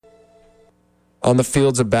On the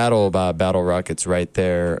Fields of Battle by Battle Rockets right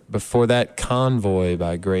there. Before that, Convoy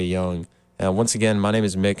by Gray Young. Once again, my name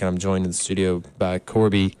is Mick, and I'm joined in the studio by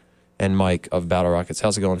Corby and Mike of Battle Rockets.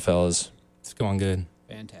 How's it going, fellas? It's going good.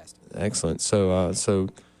 Fantastic. Excellent. So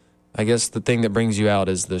I guess the thing that brings you out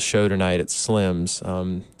is the show tonight at Slim's.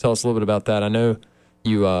 Tell us a little bit about that. I know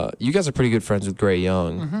you guys are pretty good friends with Gray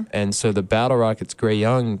Young, and so the Battle Rockets Gray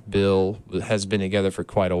Young bill has been together for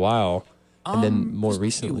quite a while. And then more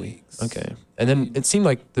recently, okay. And then it seemed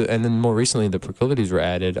like more recently the Proclivities were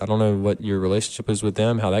added. I don't know what your relationship is with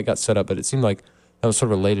them, how that got set up, but it seemed like that was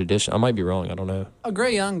sort of a late addition. I might be wrong. I don't know. Oh,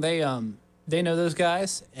 Gray Young, they know those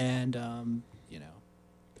guys, and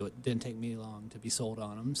it didn't take me long to be sold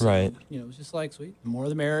on them. So, right. It was just like, sweet, the more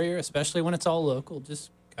the merrier, especially when it's all local. Just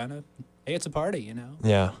kind of, hey, it's a party,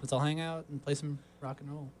 Yeah. Let's all hang out and play some rock and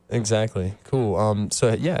roll. Exactly. Cool.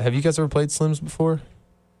 So yeah, have you guys ever played Slim's before?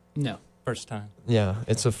 No. First time. Yeah,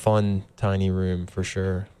 it's a fun, tiny room for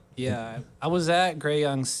sure. Yeah, I was at Gray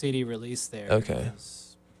Young's CD release there. Okay. It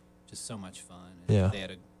was just so much fun. And Yeah. They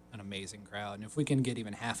had an amazing crowd. And if we can get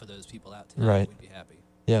even half of those people out tonight, Right. we'd be happy.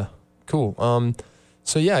 Yeah, cool.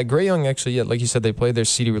 So yeah, Gray Young actually, yeah, like you said, they played their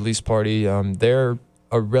CD release party. They're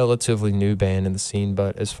a relatively new band in the scene,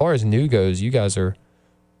 but as far as new goes, you guys are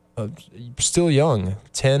still young.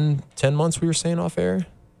 10 months we were saying off air?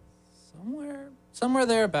 Somewhere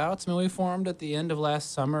thereabouts. I mean, we formed at the end of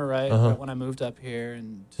last summer, right? Uh-huh. Right when I moved up here,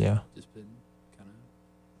 and just been kind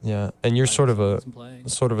of. Yeah, and you're sort of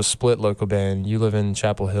a split local band. You live in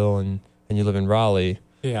Chapel Hill and you live in Raleigh.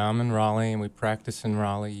 Yeah, I'm in Raleigh, and we practice in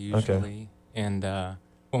Raleigh usually. Okay. And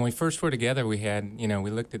when we first were together, we had,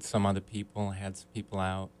 we looked at some other people, had some people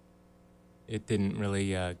out. It didn't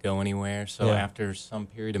really go anywhere. So after some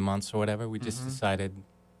period of months or whatever, we just decided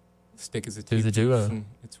to stick as a Do the duo. and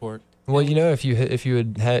it's worked. Well, if you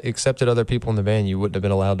had accepted other people in the band, you wouldn't have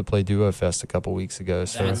been allowed to play Duo Fest a couple weeks ago.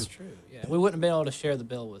 So That's true. Yeah, we wouldn't have been able to share the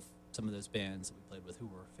bill with some of those bands that we played with, who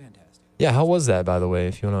were fantastic. Yeah, how was that, by the way?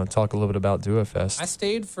 If you want to talk a little bit about Duo Fest. I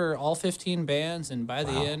stayed for all 15 bands, and by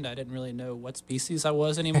the end, I didn't really know what species I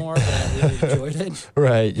was anymore, but I really enjoyed it.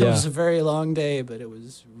 Right. Yeah. It was a very long day, but it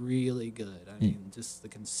was really good. I mean, just the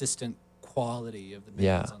consistent quality of the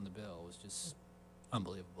bands on the bill was just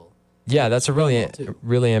unbelievable. Yeah, that's a really too.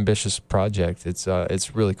 really ambitious project.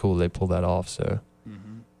 It's really cool they pulled that off. So,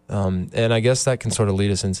 and I guess that can sort of lead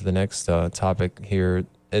us into the next topic here.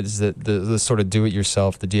 Is that the sort of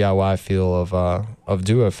do-it-yourself, the DIY feel of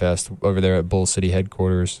Duo Fest over there at Bull City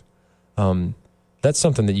headquarters. That's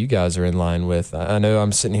something that you guys are in line with. I know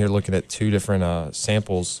I'm sitting here looking at two different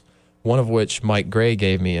samples, one of which Mike Gray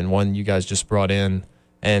gave me, and one you guys just brought in.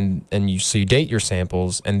 And you date your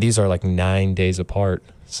samples, and these are like 9 days apart.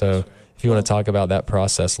 So if you want to talk about that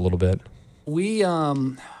process a little bit. We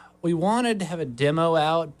wanted to have a demo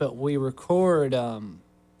out, but we record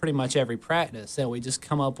pretty much every practice, and we just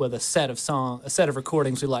come up with a set of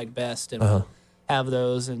recordings we liked best, and we'll have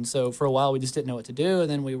those. And so for a while we just didn't know what to do, and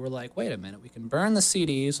then we were like, wait a minute, we can burn the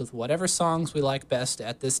CDs with whatever songs we like best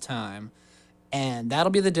at this time, and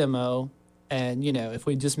that'll be the demo. And if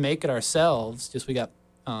we just make it ourselves, we got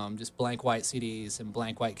just blank white CDs and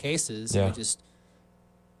blank white cases. Yeah. And we just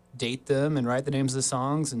date them and write the names of the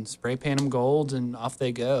songs and spray paint them gold, and off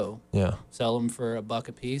they go. Yeah. Sell them for $1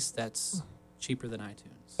 a piece. That's cheaper than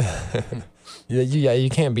iTunes. Yeah, you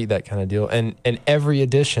can't beat that kind of deal. And every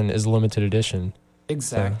edition is limited edition.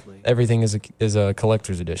 Exactly. So everything is a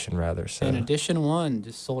collector's edition, rather. So. And edition 1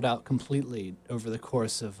 just sold out completely over the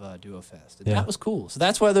course of Duo Fest. And Yeah. that was cool. So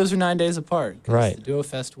that's why those are 9 days apart. 'Cause Right. The Duo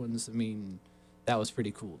Fest ones, I mean, that was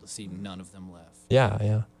pretty cool to see none of them left.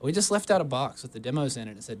 Yeah. We just left out a box with the demos in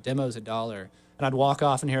it. It said demos $1. And I'd walk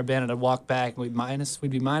off and hear a band, and I'd walk back, and we'd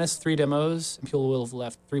be minus 3 demos, and people will have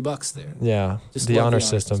left $3 there. Yeah. Just The love honor the honor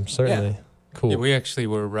system, system. certainly. Yeah. Cool. Yeah, we actually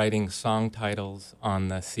were writing song titles on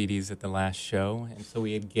the CDs at the last show, and so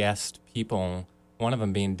we had guessed people, one of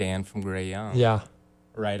them being Dan from Gray Young. Yeah.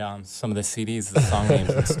 Right on some of the CDs, the song names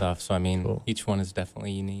and stuff. So, I mean, Cool. each one is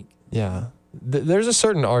definitely unique. Yeah. There's a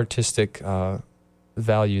certain artistic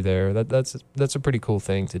value there. That's a pretty cool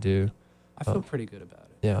thing to do. I feel pretty good about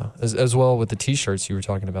it. Yeah. As well with the T-shirts you were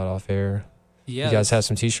talking about off air. Yeah. You guys have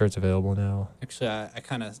some T-shirts available now. Actually, I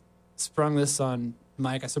kind of sprung this on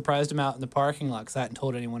Mike. I surprised him out in the parking lot because I hadn't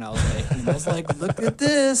told anyone I was making them. I was like, look at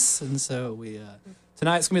this. And so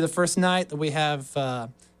tonight's going to be the first night that we have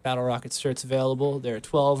Battle Rockets shirts available. There are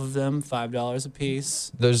 12 of them, $5 a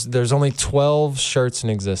piece. There's only 12 shirts in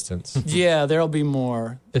existence. Yeah, there'll be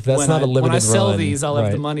more. If that's not a limited when I sell run, these, I'll have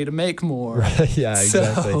right. the money to make more. Yeah,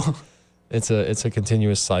 exactly. So, It's a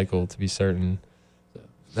continuous cycle, to be certain.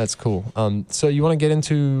 That's cool. So you want to get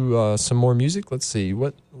into some more music? Let's see.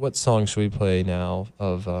 What song should we play now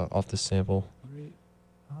of off the sample?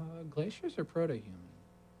 Glaciers or Proto-Human?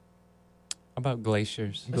 How about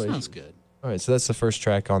Glaciers? That sounds good. All right, so that's the first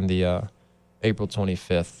track on the April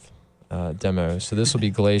 25th demo. So this will be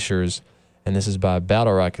Glaciers, and this is by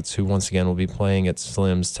Battle Rockets, who once again will be playing at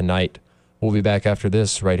Slim's tonight. We'll be back after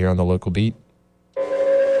this right here on the Local Beat.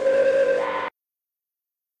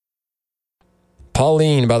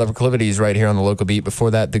 Pauline by the Proclivities right here on the Local Beat.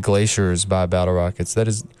 Before that, The Glaciers by Battle Rockets.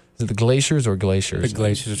 Is it the Glaciers or Glaciers? The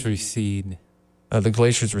Glaciers Recede. The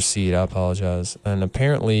Glaciers Recede, I apologize. And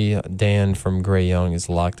apparently Dan from Gray Young is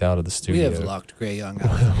locked out of the studio. We have locked Gray Young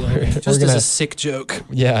out of the building. Just as a sick joke.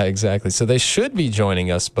 Yeah, exactly. So they should be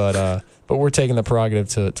joining us, but we're taking the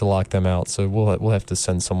prerogative to lock them out. So we'll have to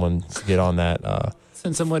send someone to get on that.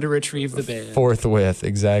 Send someone to retrieve the band. Forthwith,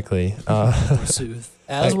 exactly. Sooth.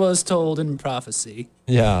 As was told in prophecy.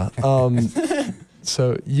 Yeah.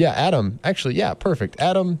 So, yeah, Adam. Actually, yeah, perfect.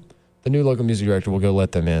 Adam, the new local music director, will go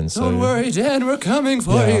let them in. So, don't worry, Dan, we're coming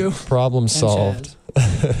for you. Problem solved.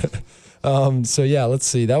 So, yeah, let's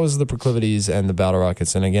see. That was the Proclivities and the Battle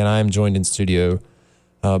Rockets. And again, I am joined in studio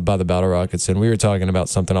by the Battle Rockets. And we were talking about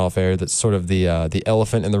something off air that's sort of the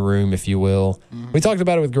elephant in the room, if you will. Mm-hmm. We talked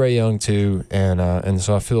about it with Gray Young, too. And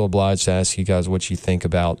so I feel obliged to ask you guys what you think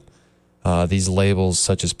about these labels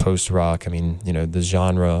such as post-rock. I mean, the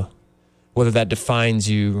genre, whether that defines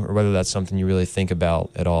you or whether that's something you really think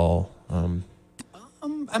about at all.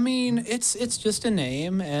 I mean, it's just a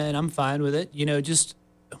name, and I'm fine with it. Just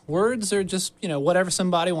words are just, whatever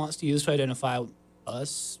somebody wants to use to identify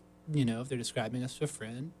us. If they're describing us to a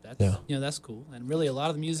friend, that's cool. And really, a lot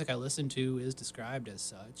of the music I listen to is described as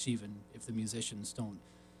such, even if the musicians don't,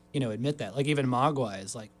 admit that. Like even Mogwai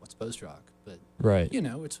is like, what's post-rock? But, right.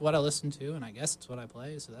 It's what I listen to, and I guess it's what I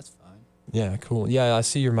play, so that's fine. Yeah, cool. Yeah, I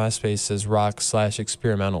see your MySpace says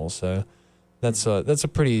rock/experimental, so that's a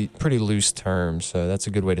pretty loose term, so that's a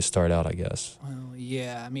good way to start out, I guess. Well,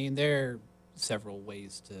 yeah, I mean, there are several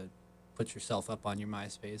ways to put yourself up on your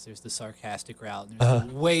MySpace. There's the sarcastic route, and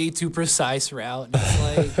there's the way too precise route, and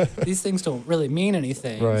it's like, these things don't really mean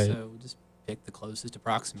anything, right. So just pick the closest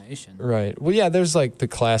approximation. Right. Well, yeah, there's like the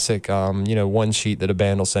classic, one sheet that a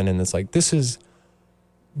band will send in that's like, this is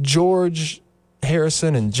George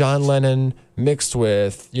Harrison and John Lennon mixed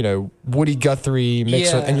with, Woody Guthrie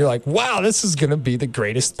mixed with, and you're like, wow, this is going to be the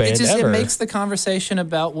greatest band ever. It makes the conversation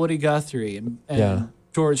about Woody Guthrie and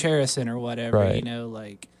George Harrison or whatever, right.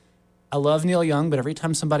 Like, I love Neil Young, but every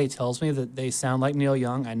time somebody tells me that they sound like Neil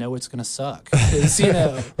Young, I know it's going to suck. 'Cause,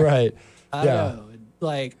 right. I don't know.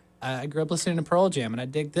 Like, I grew up listening to Pearl Jam, and I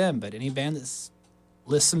dig them, but any band that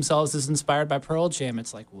lists themselves as inspired by Pearl Jam,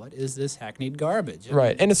 it's like, what is this hackneyed garbage?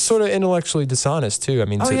 Right, and it's sort of intellectually dishonest, too. I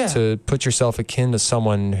mean, to put yourself akin to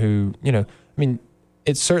someone who,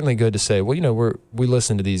 it's certainly good to say, well, we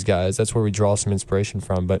listen to these guys. That's where we draw some inspiration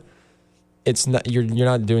from, but it's not you're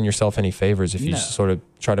not doing yourself any favors if you sort of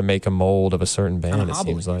try to make a mold of a certain band, it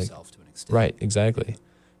seems like. Yourself to an extent. Right, exactly.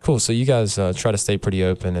 Cool. So you guys try to stay pretty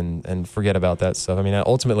open and forget about that stuff. I mean,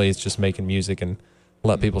 ultimately, it's just making music and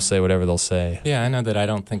let people say whatever they'll say. Yeah, I know that I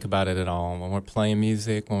don't think about it at all. When we're playing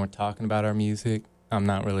music, when we're talking about our music, I'm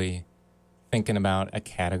not really thinking about a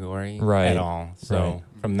category at all. So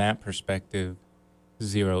from that perspective,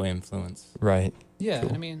 zero influence. Right. Yeah, cool.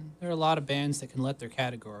 And I mean, there are a lot of bands that can let their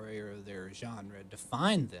category or their genre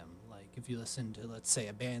define them. Like if you listen to, let's say,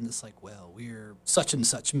 a band that's like, well, we're such and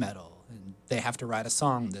such metal, and they have to write a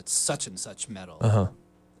song that's such and such metal,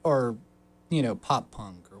 or pop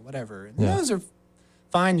punk or whatever. And those are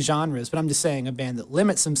fine genres, but I'm just saying a band that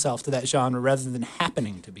limits themselves to that genre rather than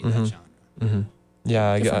happening to be that genre. Mm-hmm.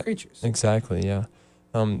 Yeah, different creatures. Exactly. Yeah,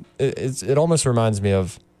 it almost reminds me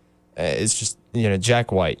of it's just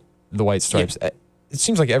Jack White, the White Stripes. Yeah. It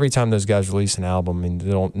seems like every time those guys release an album, I mean,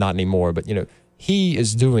 they don't, not anymore, but he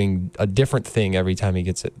is doing a different thing every time he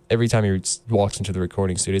gets it. Every time he walks into the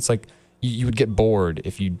recording studio, it's like you would get bored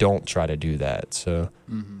if you don't try to do that. So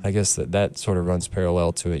I guess that sort of runs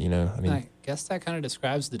parallel to it. I mean, I guess that kind of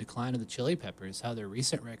describes the decline of the Chili Peppers. How their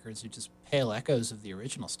recent records are just pale echoes of the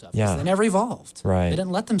original stuff. Yeah, they never evolved. Right, they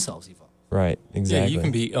didn't let themselves evolve. Right, exactly. Yeah, you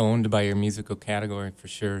can be owned by your musical category for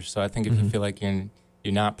sure. So I think if you feel like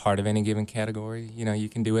you're not part of any given category, you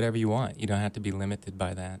can do whatever you want. You don't have to be limited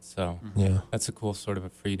by that. So that's a cool sort of a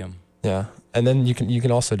freedom. Yeah, and then you can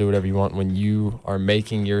also do whatever you want when you are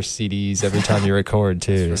making your CDs every time you record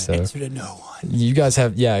too. That's right. So Answer to no one. You guys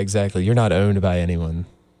have exactly. You're not owned by anyone.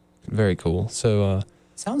 Very cool. So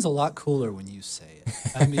sounds a lot cooler when you say it.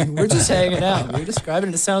 I mean, we're just hanging out. We're describing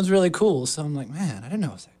it. It sounds really cool. So I'm like, man, I didn't know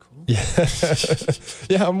it was that cool. cool. Yeah.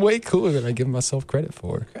 Yeah, I'm way cooler than I give myself credit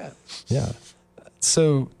for. Crap. Yeah.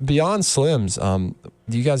 So beyond Slims,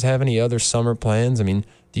 do you guys have any other summer plans? I mean,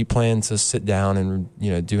 do you plan to sit down and,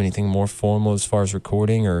 do anything more formal as far as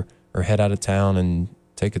recording or head out of town and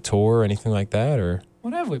take a tour or anything like that? Or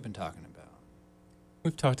What have we been talking about?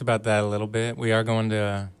 We've talked about that a little bit. We are going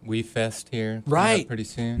to We Fest here Right. pretty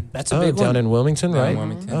soon. That's a big down one. in Wilmington, Down in right?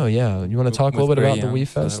 Wilmington. Oh, yeah. You want to talk a little With bit about Gray the Young, We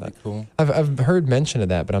so Fest? that'll be cool. I've heard mention of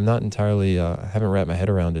that, but I'm not entirely, haven't wrapped my head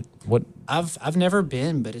around it. What? I've never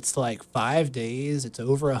been, but it's like 5 days. It's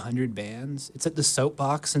over 100 bands. It's at the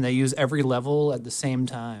Soapbox, and they use every level at the same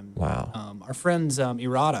time. Wow. Our friends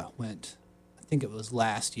Irada went, I think it was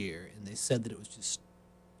last year, and they said that it was just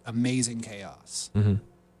amazing chaos. Mm-hmm.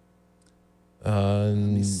 Let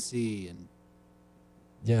me see, and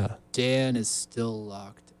Yeah. Dan is still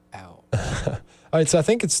locked out. All right, so I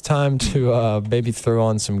think it's time to maybe throw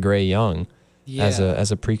on some Gray Young Yeah.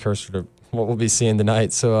 as a precursor to what we'll be seeing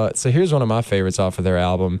tonight. So here's one of my favorites off of their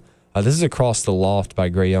album. This is Across the Loft by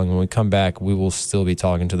Gray Young. When we come back, we will still be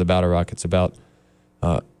talking to the Battle Rockets about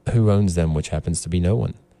who owns them, which happens to be no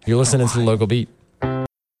one. You're listening to the Local Beat.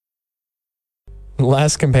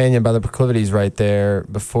 Last Companion by the Proclivities right there.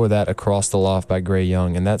 Before that, Across the Loft by Gray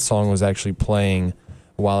Young. And that song was actually playing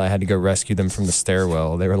while I had to go rescue them from the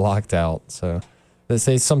stairwell. They were locked out. So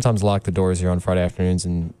they sometimes lock the doors here on Friday afternoons,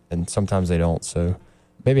 and sometimes they don't. So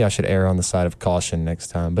maybe I should err on the side of caution next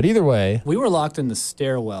time. But either way. We were locked in the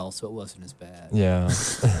stairwell, so it wasn't as bad. Yeah.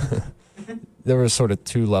 There were sort of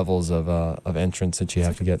 2 levels of entrance that you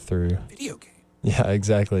have to get through. Video game. Yeah,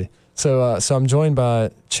 exactly. So I'm joined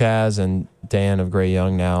by Chaz and Dan of Gray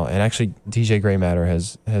Young now, and actually DJ Gray Matter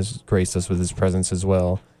has graced us with his presence as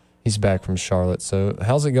well. He's back from Charlotte. So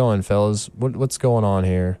how's it going, fellas? What's going on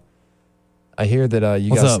here? I hear that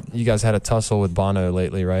you guys had a tussle with Bono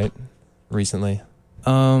lately, right? Recently.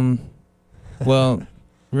 Well,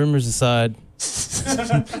 rumors aside,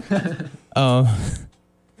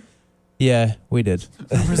 yeah, we did.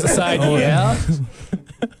 Rumors aside, yeah.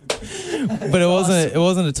 But it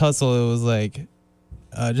wasn't a tussle. It was like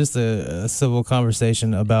just a civil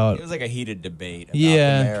conversation about. It was like a heated debate about the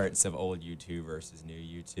merits of old U2 versus new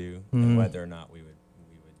U2 and whether or not we would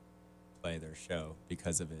play their show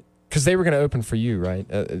because of it. Because they were going to open for you, right?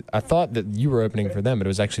 I thought that you were opening for them, but it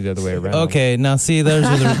was actually the other way around. Okay, now see, there's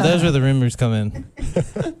where the rumors come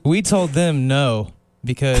in. We told them no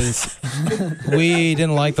because we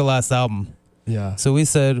didn't like the last album. Yeah. So we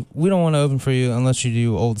said, we don't want to open for you unless you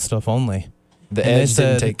do old stuff only. The Edge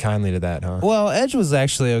didn't take kindly to that, huh? Well, Edge was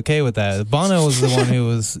actually okay with that. Bono was the one who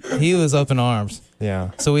was up in arms.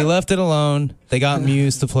 Yeah. So we left it alone. They got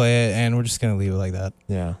Muse to play it, and we're just going to leave it like that.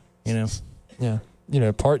 Yeah.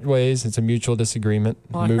 Yeah. Part ways. It's a mutual disagreement.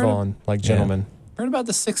 Well, Move on, like gentlemen. Heard about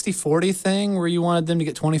the 60-40 thing where you wanted them to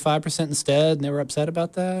get 25% instead, and they were upset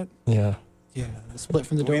about that? Yeah. Yeah, the split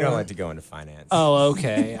from the door. We don't like to go into finance. Oh,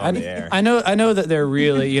 okay. On the air. I know that they're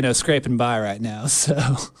really, scraping by right now, so.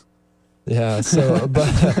 Yeah. So,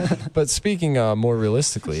 but speaking more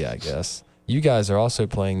realistically, I guess you guys are also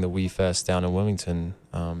playing the We Fest down in Wilmington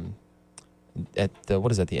at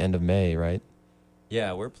the end of May, right?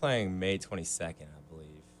 Yeah, we're playing May 22nd, I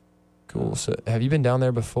believe. Cool. So, have you been down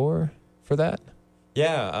there before for that?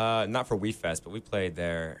 Yeah, not for We Fest, but we played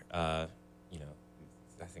there. I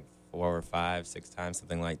think 4 or 5, 6 times,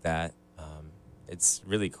 something like that. It's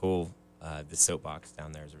really cool. The Soapbox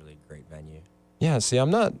down there is a really great venue. Yeah. See,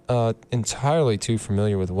 I'm not entirely too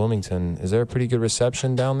familiar with Wilmington. Is there a pretty good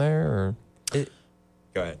reception down there? Or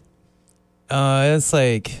Go ahead.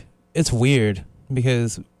 It's weird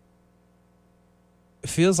because it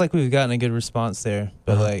feels like we've gotten a good response there,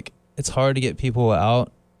 but it's hard to get people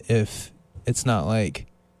out if it's not like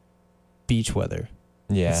beach weather.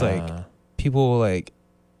 Yeah. It's like people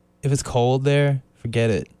if it's cold there, forget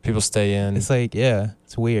it. People stay in. It's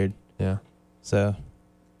it's weird. Yeah. So.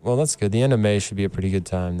 Well, that's good. The end of May should be a pretty good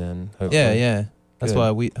time then. Hopefully. Yeah. That's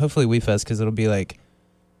Good. why hopefully We Fest, because it'll be like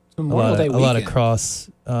a Memorial Day lot of weekend. cross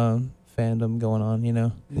fandom going on,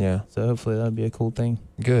 Yeah. So hopefully that'll be a cool thing.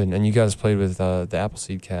 Good. And you guys played with the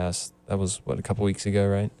Appleseed cast. That was a couple weeks ago,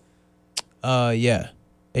 right? Yeah,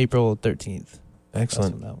 April 13th.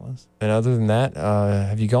 Excellent. That's when that was. And other than that,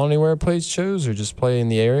 have you gone anywhere, played shows, or just play in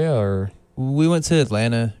the area, or? We went to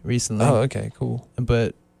Atlanta recently. Oh, okay, cool.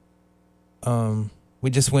 But we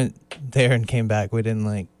just went there and came back. We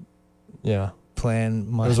didn't Yeah.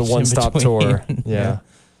 plan much. It was a in one-stop between. tour. Yeah.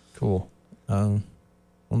 Cool.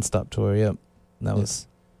 One-stop tour. Yep. And it was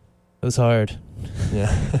hard.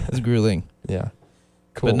 Yeah. It was grueling. Yeah.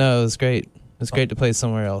 Cool. But no, it was great. It was great to play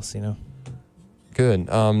somewhere else. Good.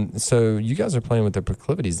 So you guys are playing with the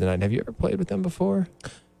Proclivities tonight. Have you ever played with them before?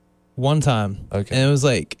 One time. Okay. And it was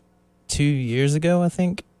like 2 years ago, I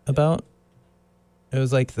think, about. It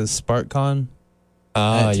was like the SparkCon.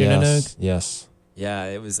 at Yes. Yes. Yeah,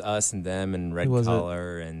 it was us and them and Red Who was it?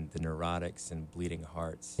 Collar and the Neurotics and Bleeding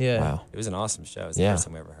Hearts. Yeah. Wow. It was an awesome show. It's Yeah. the first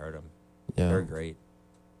time we ever heard them. Yeah. They're great.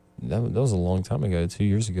 That was a long time ago, 2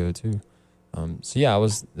 years ago too. So yeah,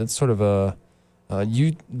 that's sort of a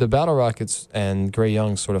the Battle Rockets and Gray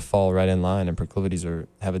Young sort of fall right in line, and Proclivities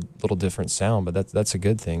have a little different sound, but that's a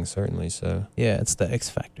good thing certainly. So Yeah, it's the X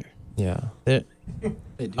Factor. yeah, They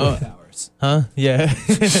do Oh. have powers. Huh? Yeah.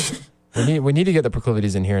 we need to get the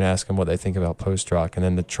Proclivities in here and ask them what they think about post rock, and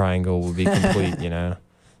then the triangle will be complete.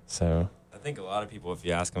 So I think a lot of people, if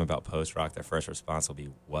you ask them about post rock, their first response will be,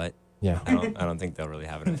 "What?" yeah, I don't think they'll really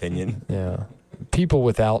have an opinion. yeah, people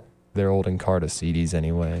without their old Encarta CDs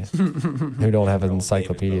anyway, who don't have an Old David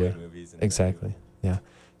encyclopedia. Bowie movies and Exactly. Yeah.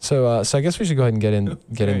 So I guess we should go ahead and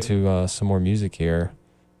get into some more music here.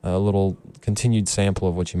 A little continued sample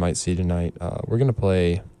of what you might see tonight. We're gonna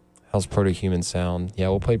play How's Protohuman Sound? Yeah,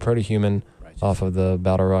 we'll play Protohuman off of the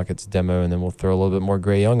Battle Rockets demo, and then we'll throw a little bit more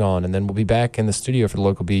Gray Young on, and then we'll be back in the studio for the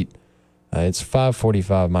local beat. It's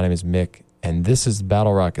 5:45. My name is Mick, and this is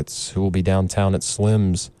Battle Rockets, who will be downtown at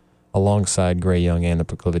Slim's alongside Gray Young and the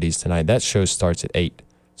Proclivities tonight. That show starts at 8.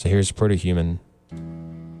 So here's Protohuman.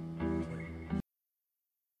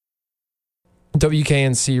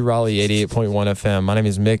 WKNC Raleigh 88.1 FM. My name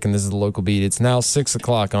is Mick, and this is the local beat. It's now 6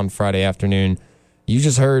 o'clock on Friday afternoon. You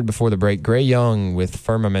just heard before the break Gray Young with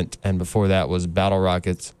Firmament, and before that was Battle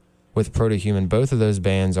Rockets with Protohuman. Both of those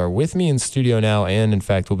bands are with me in studio now, and in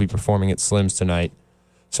fact will be performing at Slim's tonight.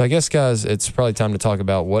 So I guess, guys, it's probably time to talk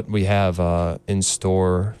about what we have in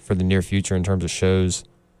store for the near future in terms of shows.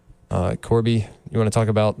 Corby, you want to talk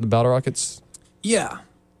about the Battle Rockets? Yeah,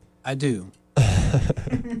 I do.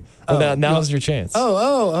 Well, now's your chance.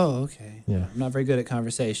 Okay. Yeah. I'm not very good at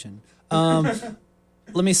conversation.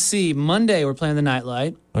 Let me see. Monday, we're playing the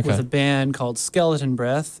Nightlight Okay. with a band called Skeleton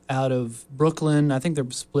Breath out of Brooklyn. I think they're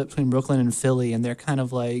split between Brooklyn and Philly, and they're kind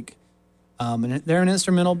of like, they're an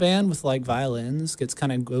instrumental band with like violins. Gets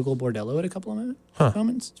kind of Gogol Bordello at a couple of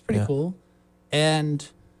moments. It's pretty Yeah. cool. And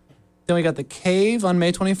then we got the Cave on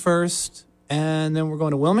May 21st, and then we're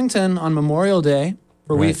going to Wilmington on Memorial Day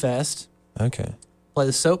for Right. WeFest. Okay. Play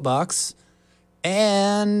the Soapbox.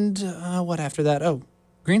 And what after that? Oh,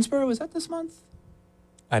 Greensboro, was that this month?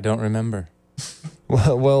 I don't remember.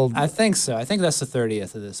 Well, I think so. I think that's the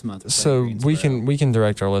 30th of this month. We're so playing we Greensboro. can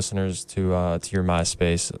direct our listeners to your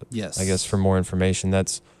MySpace, Yes. I guess, for more information.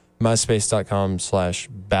 That's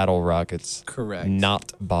myspace.com/Battle Rockets, Correct.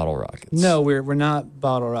 not Bottle Rockets. No, we're not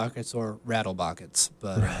Bottle Rockets or Rattle Buckets,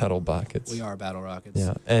 but Rattle Buckets. we are Battle Rockets.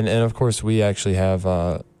 Yeah, and of course we actually have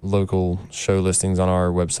local show listings on our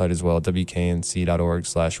website as well,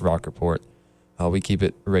 wknc.org/Rock Report. We keep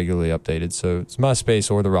it regularly updated, so it's MySpace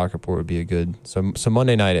or the Rock Report would be a good. So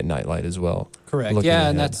Monday night at Nightlight as well. Correct. Looking Yeah, ahead.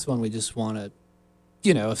 and that's when we just want to,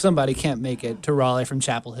 if somebody can't make it to Raleigh from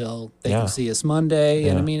Chapel Hill, they Yeah. can see us Monday.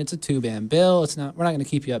 And Yeah. I mean, it's a 2-band bill. We're not going to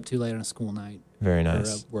keep you up too late on a school night Very or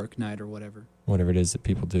nice. a work night or whatever. Whatever it is that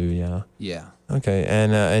people do, yeah. Yeah. Okay,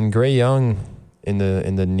 and Gray Young in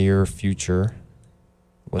the near future.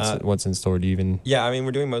 What's in store? Do you even? Yeah, I mean,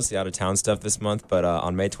 we're doing mostly out of town stuff this month, but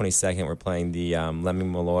on May 22nd, we're playing the Lemmy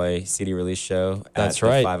Malloy CD release show That's at the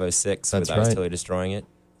right. 506 That's with I Was right. Totally Destroying It.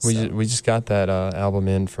 We just got that album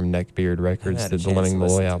in from Neckbeard Records, had a the chance Lemming to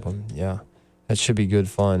Malloy listen to album. Yeah, that should be good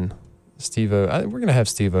fun. Steve-O, we're gonna have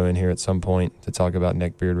Steve-O in here at some point to talk about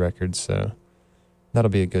Neckbeard Records, so that'll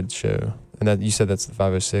be a good show. And that you said that's the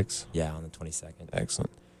 506. Yeah, on the 22nd. Excellent.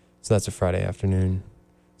 So that's a Friday afternoon.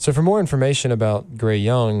 So for more information about Gray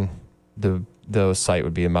Young, the site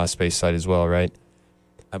would be a MySpace site as well, right?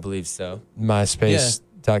 I believe so.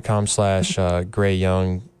 MySpace.com/Gray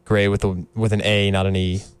Young. Gray with an A, not an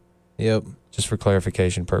E. Yep. Just for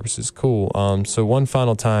clarification purposes. Cool. So one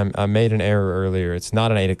final time, I made an error earlier. It's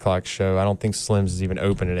not an 8 o'clock show. I don't think Slim's is even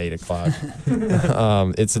open at 8 o'clock.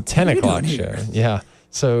 It's a 10 o'clock show. Yeah.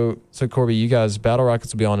 So Corby, you guys, Battle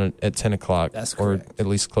Rockets will be on at 10 o'clock. That's or correct. at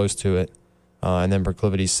least close to it. And then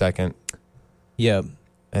Proclivities second. Yep.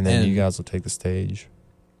 And then you And- guys will take the stage.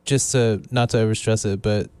 Just not to overstress it,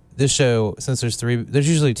 but this show, since there's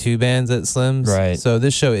usually 2 bands at Slim's. Right. So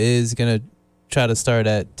this show is going to try to start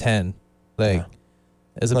at 10. Yeah.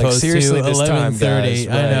 As Like, opposed to seriously this time, 11:30. guys.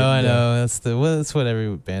 I know. Right, yeah. That's what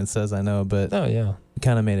every band says. I know, but Oh, yeah. we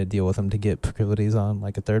kind of made a deal with them to get Proclivities on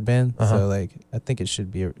like a third band. Uh-huh. So like I think it should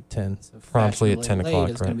be 10. So Promptly at fashionably 10 late o'clock,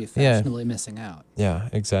 is going to be Yeah. fashionably missing out. Yeah,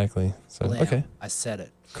 exactly. So, Blam. okay. I said it.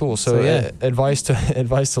 Cool. So, So, yeah. advice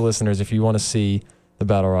to listeners: if you want to see the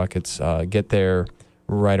Battle Rockets, get there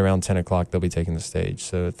right around 10 o'clock, they'll be taking the stage.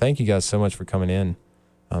 So thank you guys so much for coming in.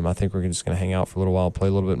 I think we're just going to hang out for a little while, play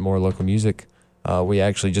a little bit more local music. We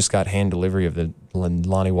actually just got hand delivery of the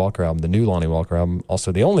Lonnie Walker album, the new Lonnie Walker album,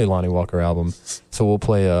 also the only Lonnie Walker album. So we'll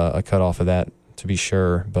play a cut off of that to be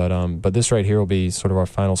sure. But this right here will be sort of our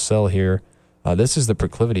final sell here. This is the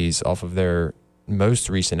Proclivities off of their most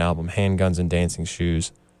recent album, Handguns and Dancing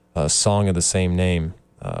Shoes, a song of the same name,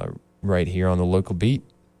 right here on the Local Beat.